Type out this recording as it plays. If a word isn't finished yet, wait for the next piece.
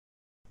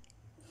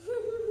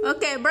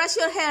Okay, brush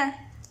your hair.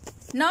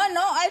 No,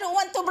 I don't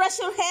want to brush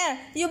your hair.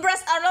 You brush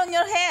alone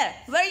your hair.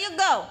 Where you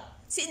go?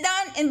 Sit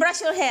down and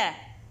brush your hair.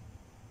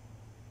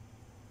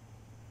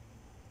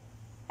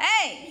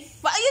 Hey,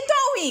 what are you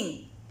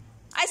doing?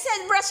 I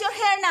said brush your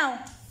hair now.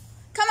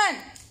 Come on,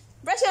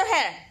 brush your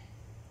hair.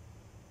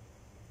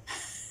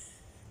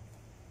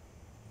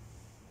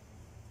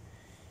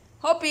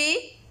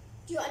 Hoppy,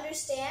 Do you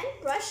understand?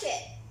 Brush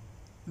it.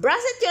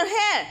 brush it your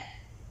hair.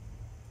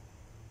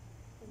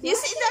 You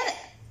Brush see that?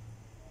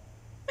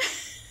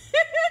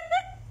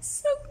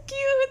 So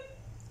cute.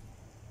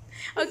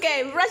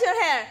 Okay, brush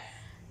your hair.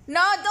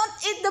 No, don't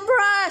eat the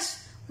brush.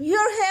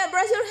 Your hair,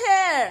 brush your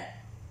hair.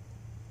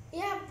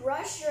 Yeah,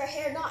 brush your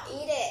hair, not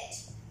eat it.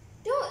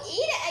 Don't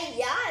eat it.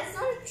 Yeah, it's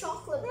not a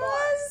chocolate bar.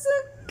 Oh, so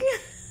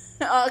cute.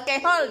 Okay,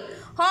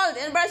 hold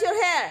and brush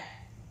your hair.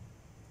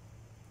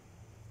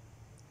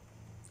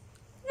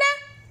 Nah.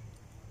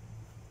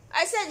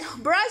 I said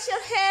brush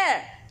your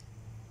hair.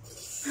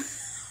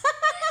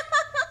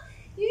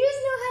 You just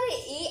know how to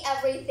eat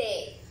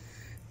everything.